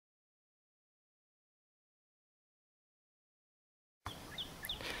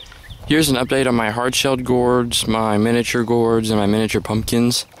Here's an update on my hard-shelled gourds, my miniature gourds, and my miniature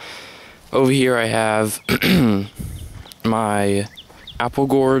pumpkins. Over here I have my apple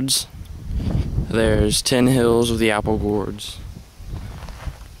gourds. There's 10 hills of the apple gourds.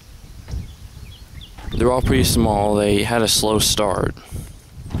 They're all pretty small. They had a slow start,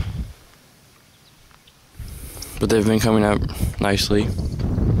 but they've been coming up nicely.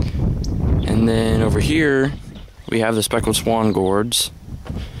 And then over here we have the speckled swan gourds.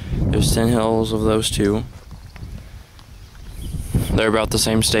 There's 10 hills of those too. They're about the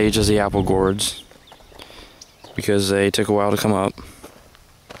same stage as the apple gourds because they took a while to come up,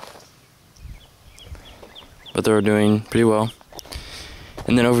 but they're doing pretty well.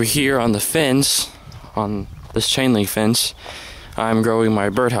 And then over here on the fence, on this chain link fence, I'm growing my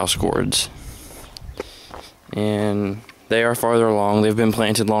birdhouse gourds, and they are farther along. They've been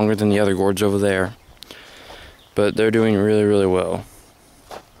planted longer than the other gourds over there, but they're doing really, really well.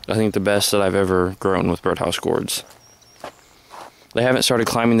 I think the best that I've ever grown with birdhouse gourds. They haven't started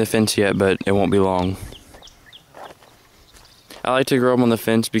climbing the fence yet, but it won't be long. I like to grow them on the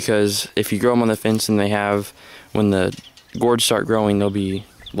fence because if you grow them on the fence and when the gourds start growing, they'll be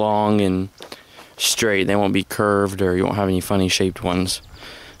long and straight. They won't be curved, or you won't have any funny shaped ones.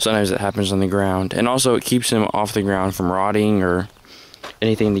 Sometimes it happens on the ground. And also it keeps them off the ground from rotting or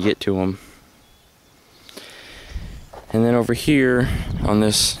anything to get to them. And then over here on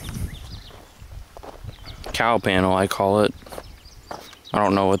this cow panel, I call it, I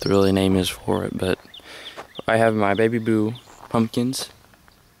don't know what the really name is for it, but I have my baby boo pumpkins,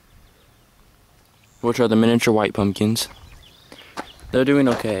 which are the miniature white pumpkins. They're doing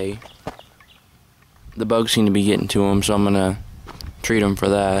okay. The bugs seem to be getting to them, so I'm gonna treat them for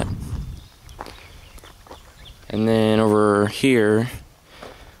that. And then over here,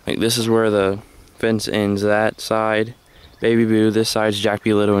 like this is where the fence ends. That side, baby boo. This side's Jack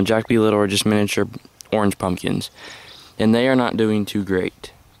B. Little, and Jack B. Little are just miniature orange pumpkins, and they are not doing too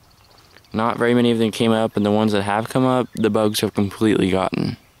great. Not very many of them came up, and the ones that have come up, the bugs have completely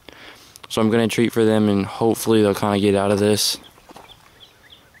gotten. So I'm gonna treat for them, and hopefully they'll kind of get out of this.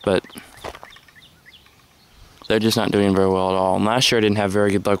 But they're just not doing very well at all. And last year I didn't have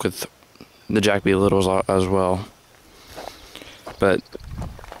very good luck with the Jack B. Littles as well. But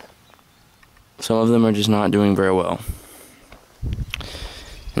some of them are just not doing very well.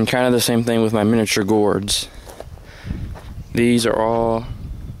 And kind of the same thing with my miniature gourds. These are all,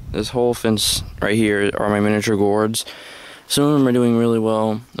 this whole fence right here are my miniature gourds. Some of them are doing really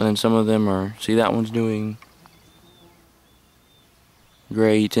well, and then some of them are, see, that one's doing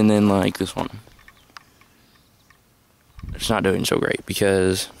great, and then like this one, it's not doing so great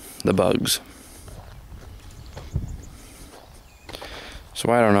because the bugs.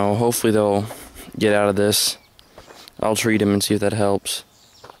 So I don't know, hopefully they'll get out of this. I'll treat them and see if that helps.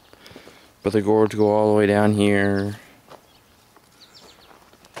 But the gourds go all the way down here,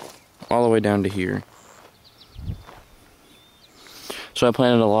 all the way down to here. So I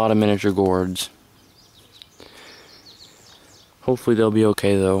planted a lot of miniature gourds. Hopefully they'll be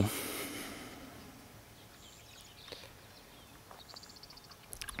okay though.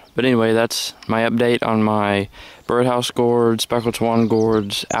 But anyway, that's my update on my birdhouse gourds, speckled swan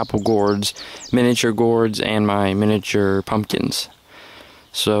gourds, apple gourds, miniature gourds, and my miniature pumpkins.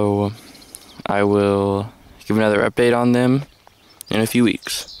 So I will give another update on them in a few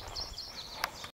weeks.